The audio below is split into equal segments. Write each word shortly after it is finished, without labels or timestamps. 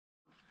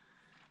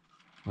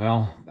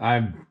Well,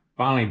 I'm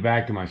finally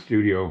back in my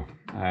studio.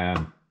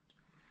 A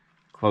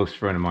close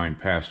friend of mine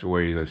passed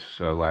away this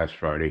last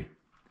Friday.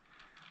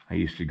 I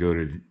used to go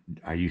to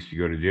I used to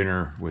go to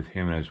dinner with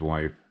him and his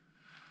wife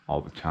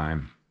all the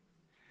time,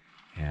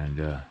 and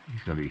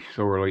he's going to be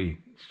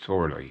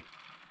sorely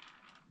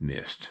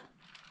missed.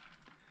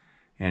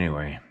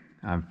 Anyway,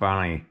 I'm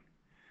finally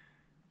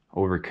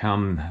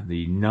overcome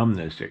the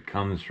numbness that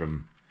comes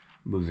from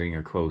losing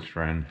a close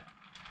friend,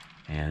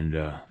 and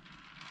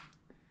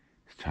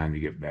it's time to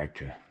get back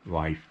to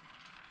life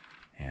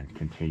and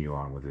continue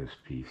on with this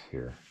piece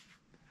here.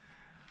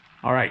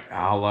 All right,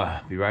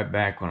 I'll be right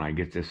back when I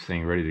get this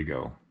thing ready to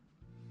go.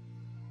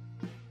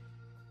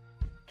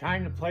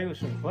 Time to play with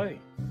some clay.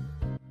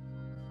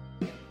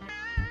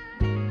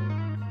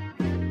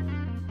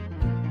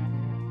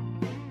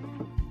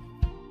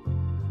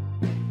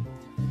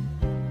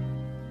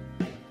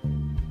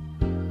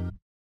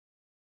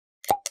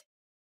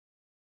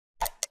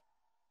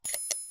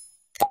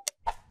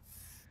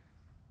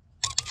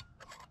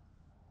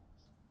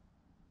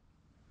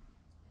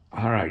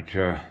 All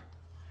right,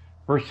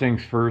 first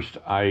things first,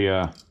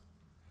 I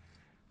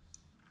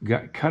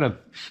cut a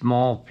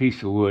small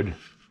piece of wood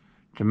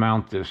to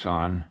mount this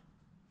on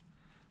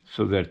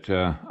so that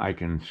I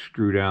can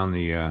screw down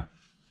the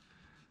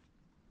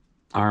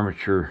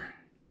armature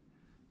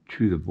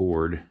to the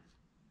board.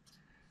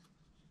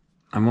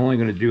 I'm only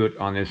going to do it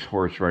on this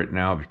horse right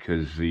now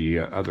because the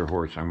other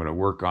horse I'm going to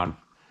work on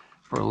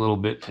for a little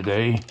bit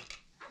today.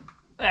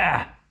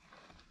 I'm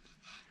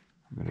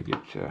going to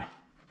get...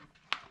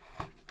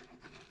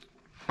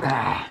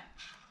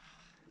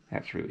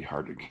 that's really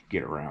hard to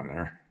get around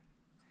there.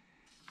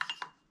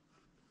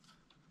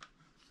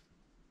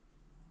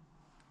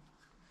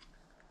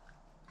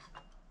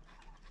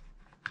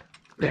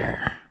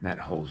 There, that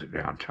holds it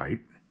down tight.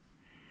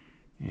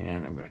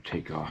 And I'm going to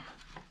take off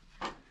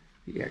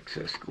the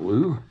excess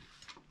glue.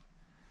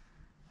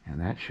 And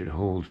that should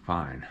hold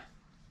fine.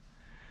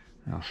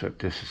 I'll set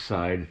this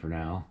aside for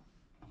now.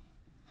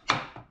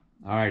 All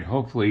right,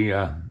 hopefully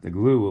the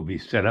glue will be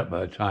set up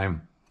by the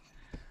time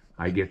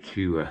I get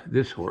to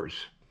this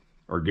horse,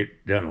 or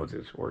get done with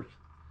this horse.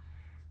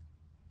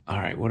 All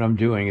right, what I'm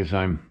doing is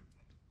I'm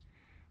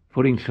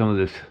putting some of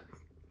this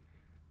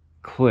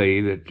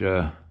clay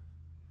that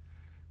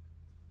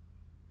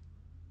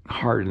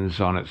hardens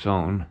on its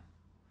own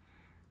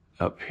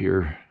up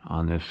here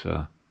on this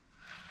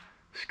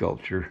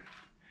sculpture.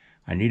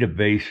 I need a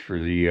base for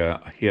the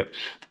hips,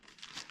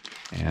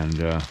 and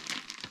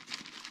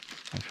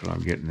that's what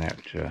I'm getting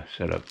that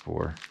set up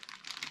for.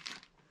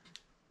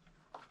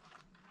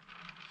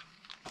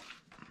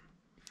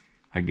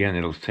 Again,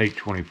 it'll take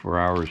 24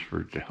 hours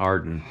for it to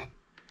harden,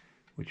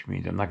 which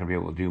means I'm not going to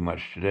be able to do much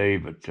today,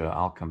 but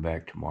I'll come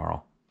back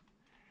tomorrow.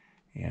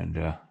 And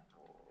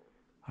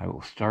I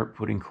will start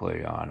putting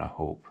clay on, I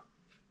hope.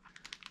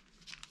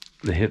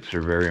 The hips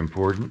are very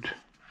important,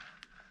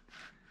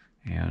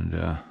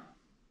 and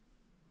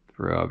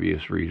for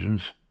obvious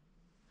reasons.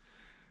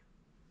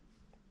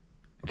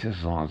 Just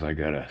as long as I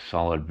got a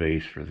solid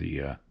base for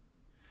the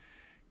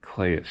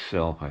clay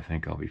itself, I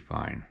think I'll be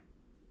fine.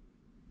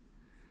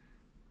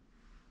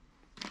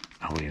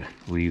 I'll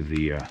leave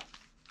the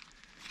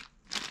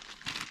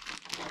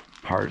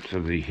parts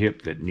of the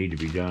hip that need to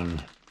be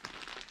done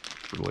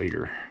for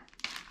later.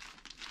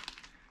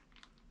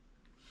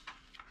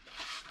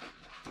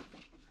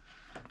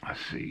 Let's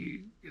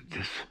see, get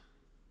this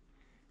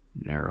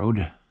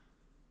narrowed.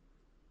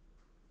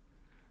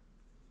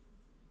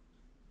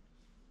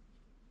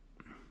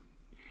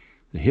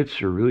 The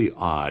hips are really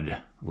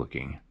odd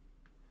looking,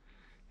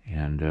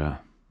 and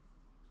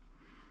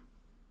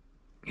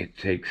it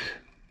takes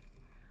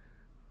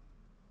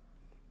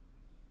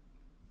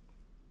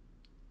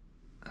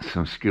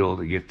some skill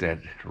to get that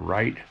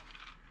right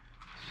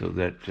so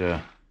that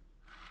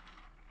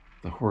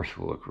the horse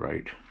will look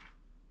right.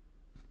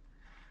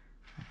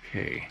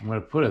 Okay, I'm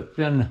going to put a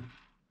thin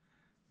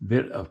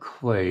bit of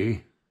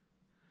clay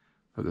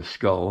for the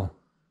skull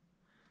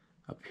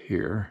up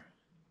here.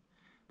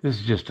 This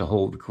is just to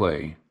hold the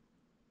clay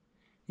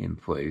in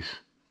place,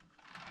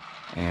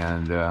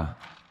 and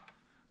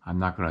I'm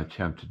not going to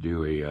attempt to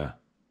do a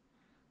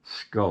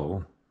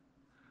skull,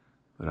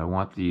 but I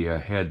want the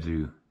head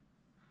to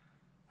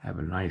have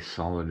a nice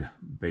solid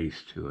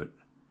base to it.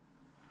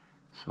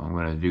 So I'm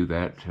going to do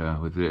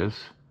that with this.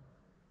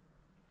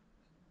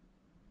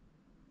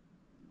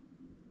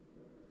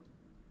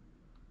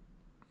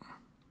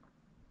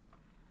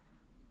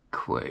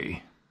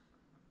 Clay.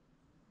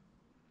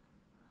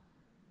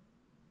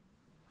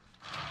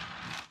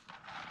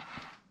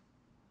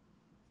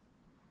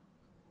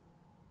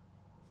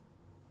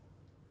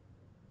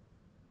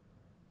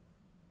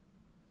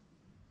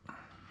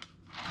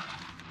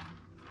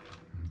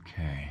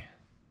 Okay.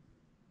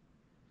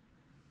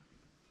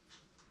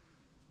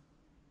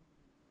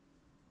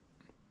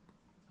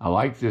 I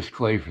like this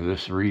clay for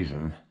this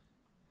reason,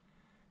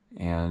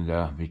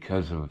 and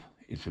because of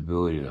its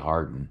ability to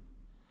harden.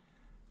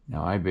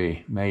 Now, I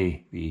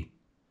may be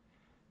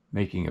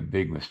making a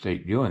big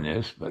mistake doing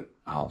this, but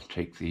I'll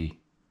take the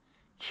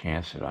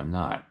chance that I'm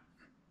not.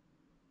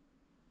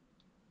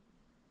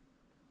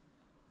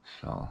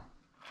 So I'll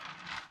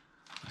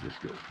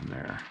just go from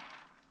there.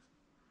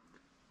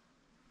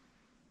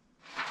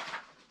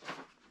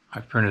 I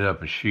printed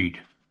up a sheet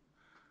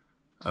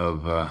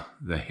of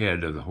the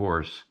head of the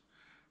horse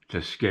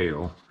to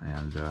scale,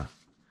 and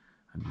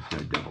I'm just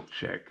going to double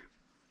check.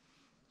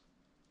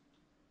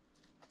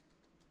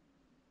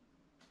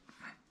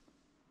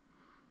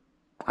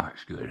 Oh,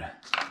 it's good.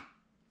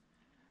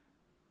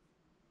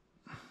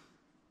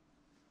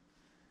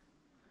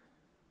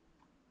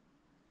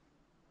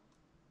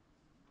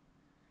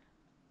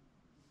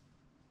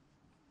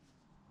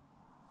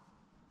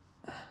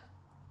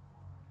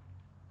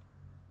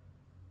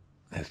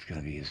 That's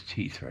going to be his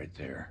teeth right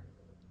there.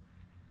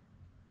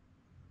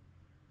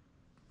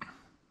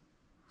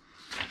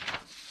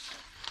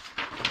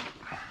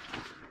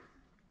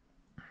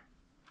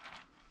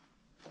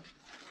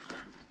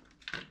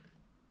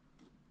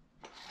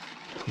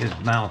 His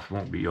mouth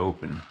won't be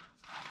open.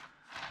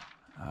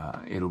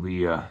 It'll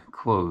be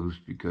closed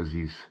because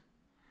he's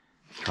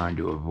trying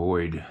to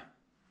avoid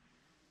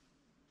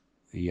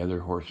the other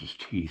horse's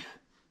teeth.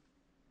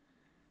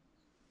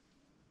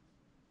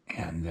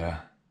 And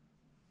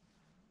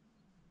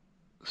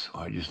so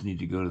I just need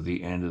to go to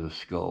the end of the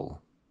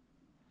skull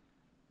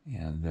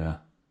and an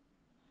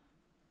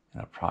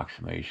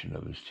approximation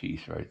of his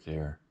teeth right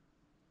there.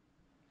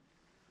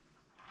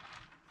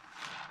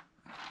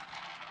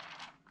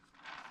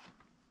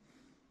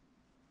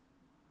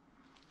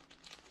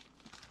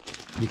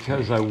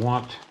 Because I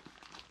want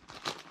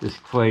this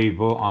clay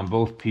on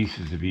both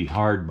pieces to be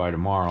hard by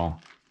tomorrow,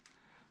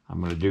 I'm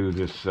going to do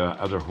this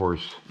other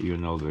horse,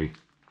 even though the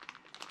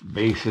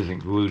base isn't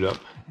glued up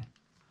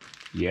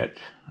yet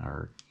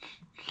or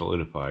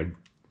solidified.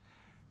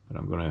 But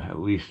I'm going to at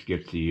least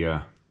get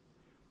the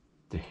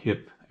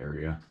hip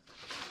area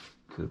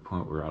to the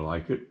point where I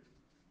like it,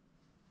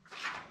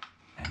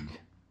 and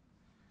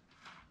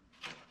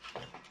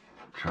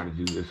try to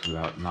do this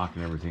without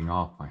knocking everything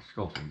off my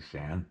sculpting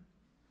stand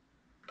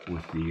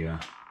with the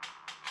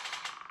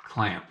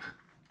clamp.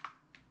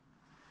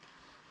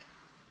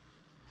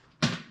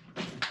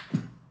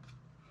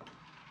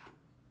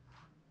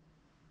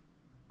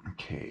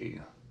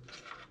 Okay,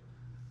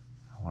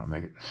 I want to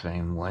make it the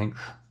same length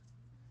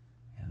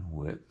and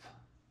width.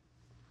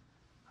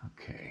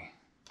 Okay.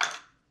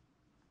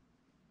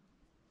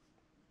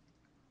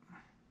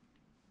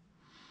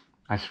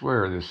 I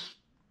swear this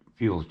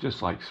feels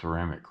just like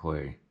ceramic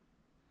clay.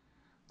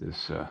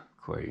 This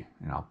clay,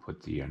 and I'll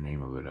put the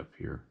name of it up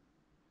here.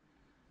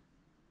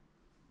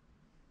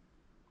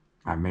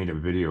 I made a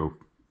video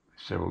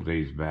several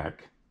days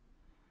back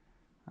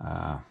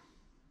and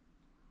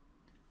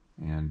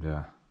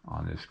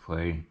on this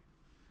clay,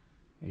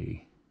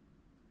 a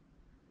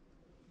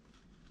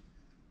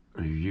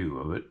review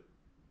of it,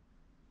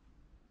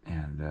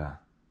 and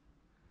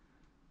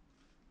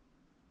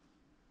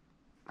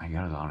I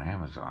got it on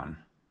Amazon.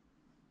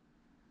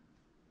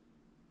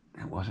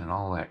 It wasn't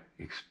all that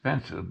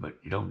expensive, but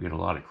you don't get a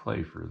lot of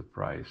clay for the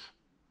price.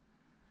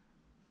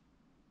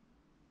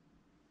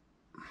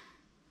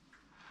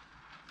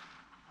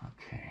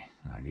 Okay,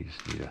 I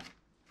just need to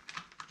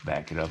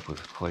back it up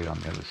with clay on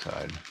the other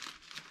side.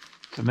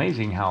 It's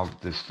amazing how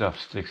this stuff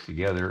sticks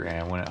together,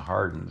 and when it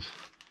hardens,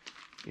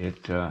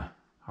 it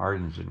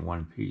hardens in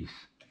one piece.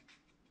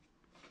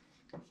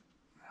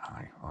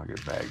 I'll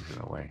get bags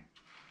in the way.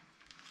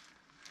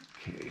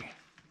 Okay,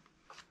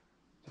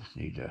 just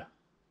need to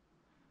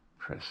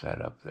press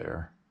that up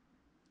there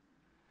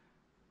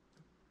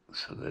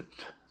so that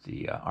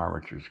the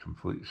armature is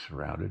completely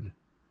surrounded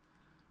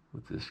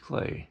with this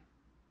clay.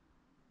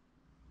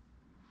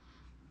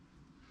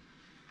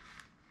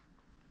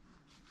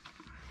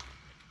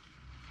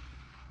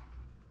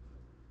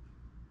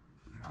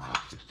 Now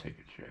let's just take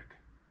a check.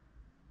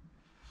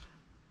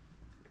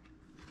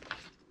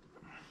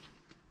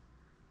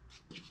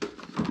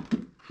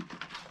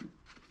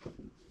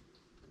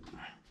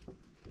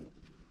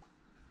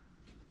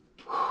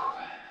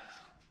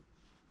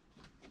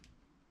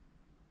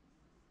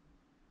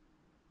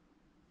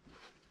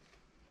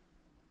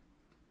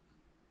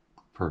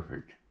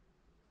 Perfect.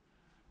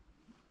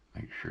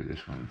 Make sure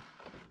this one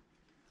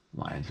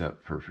lines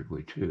up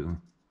perfectly too.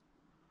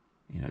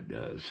 And it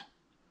does.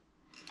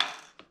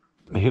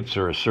 The hips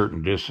are a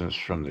certain distance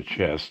from the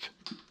chest,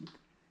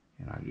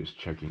 and I'm just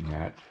checking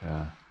that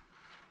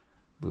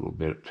little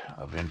bit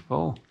of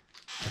info.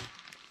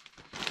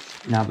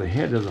 Now the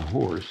head of the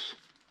horse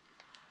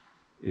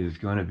is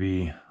going to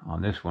be,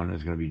 on this one,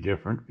 is going to be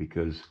different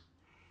because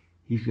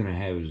he's going to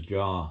have his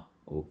jaw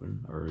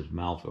open, or his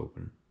mouth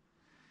open.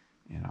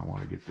 And I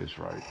want to get this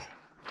right.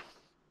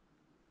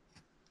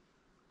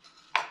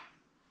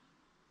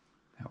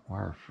 That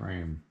wire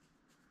frame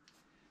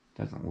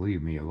doesn't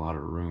leave me a lot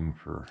of room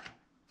for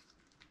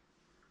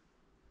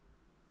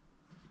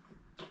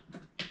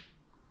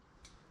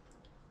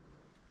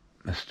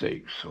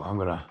mistakes. So I'm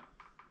going to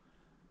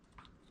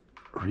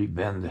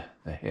rebend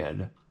the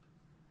head.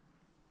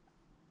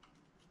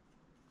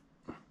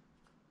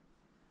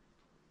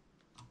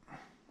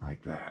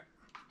 Like that.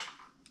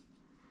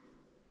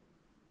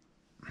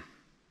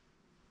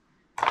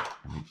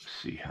 Let's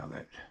see how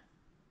that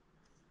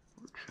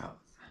works out.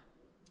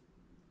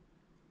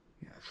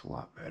 Yeah, it's a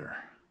lot better.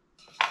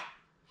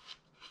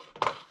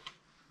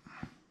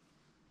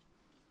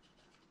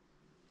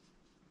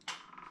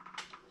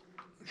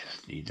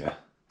 Just need to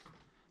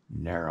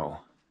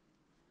narrow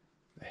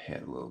the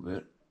head a little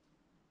bit.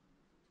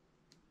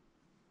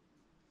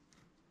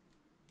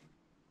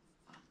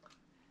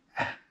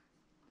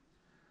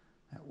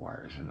 That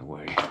wire's in the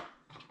way.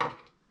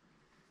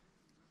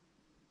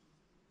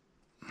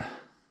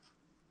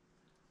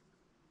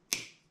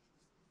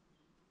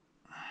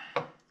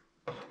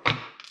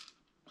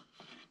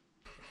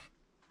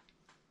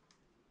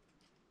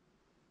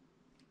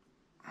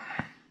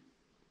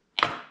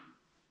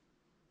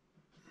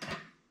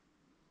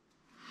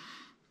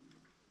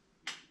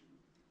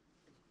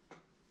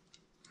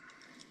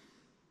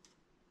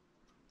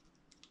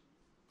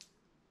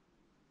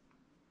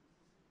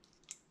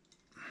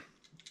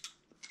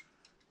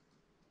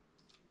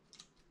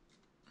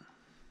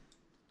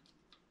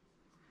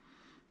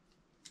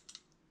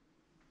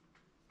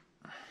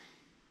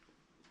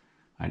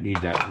 I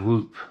need that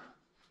loop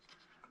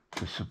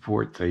to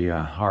support the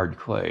hard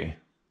clay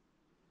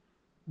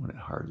when it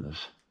hardens,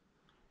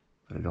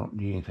 but I don't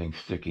need anything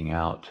sticking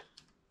out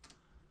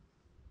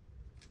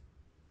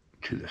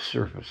to the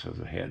surface of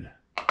the head.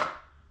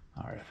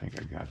 All right, I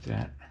think I got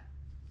that.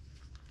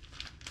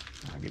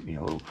 I'll get me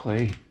a little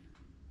clay.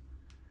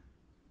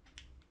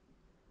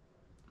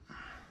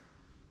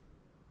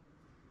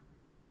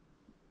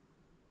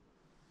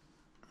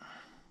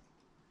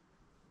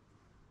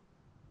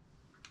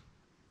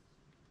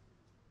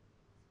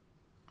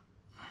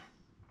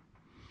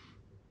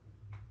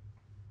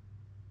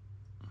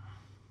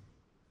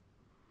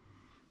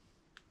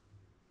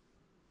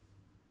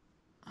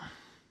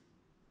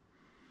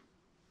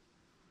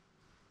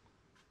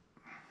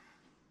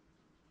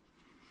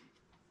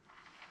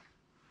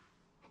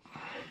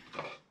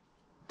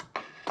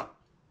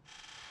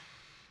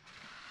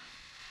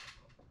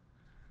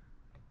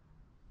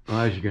 Well,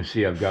 as you can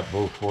see, I've got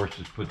both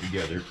horses put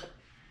together.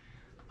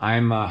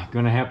 I'm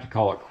going to have to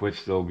call it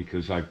quits, though,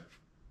 because I've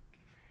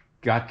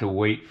got to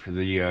wait for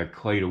the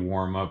clay to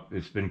warm up.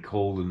 It's been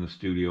cold in the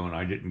studio, and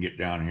I didn't get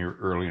down here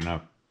early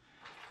enough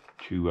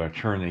to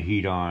turn the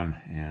heat on.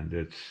 And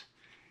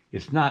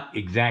it's not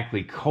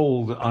exactly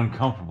cold,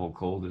 uncomfortable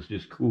cold. It's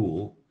just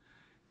cool.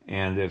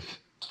 And it's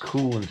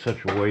cool in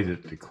such a way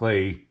that the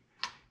clay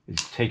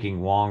is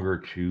taking longer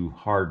to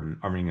harden,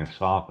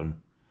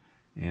 soften.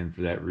 And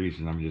for that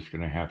reason, I'm just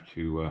going to have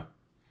to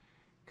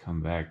come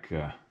back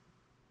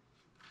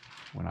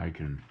when I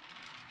can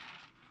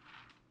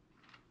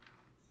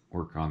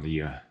work on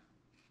the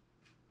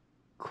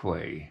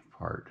clay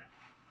part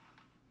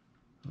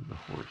of the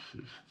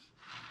horses.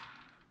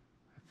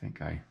 I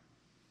think I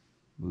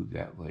moved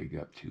that leg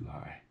up too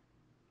high.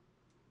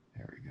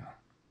 There we go.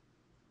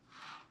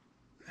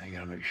 I got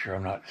to make sure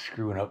I'm not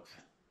screwing up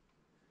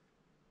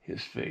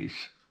his face.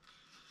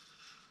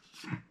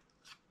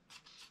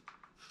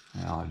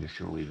 Now I'm just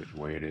going to leave it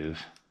the way it is.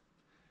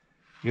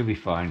 You'll be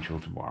fine till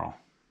tomorrow.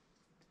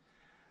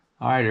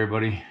 All right,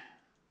 everybody.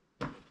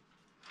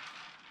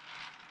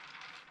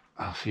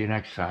 I'll see you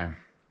next time.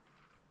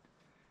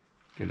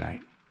 Good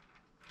night.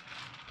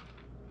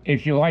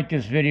 If you like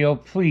this video,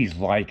 please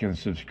like and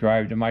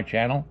subscribe to my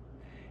channel.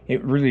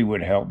 It really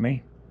would help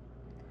me.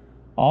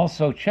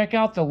 Also, check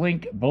out the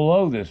link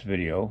below this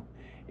video.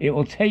 It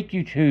will take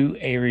you to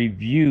a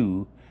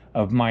review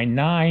of my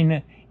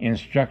 9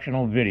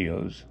 instructional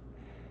videos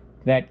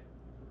that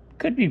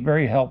could be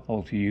very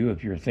helpful to you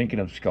if you're thinking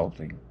of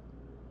sculpting.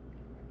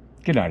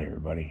 Good night,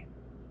 everybody.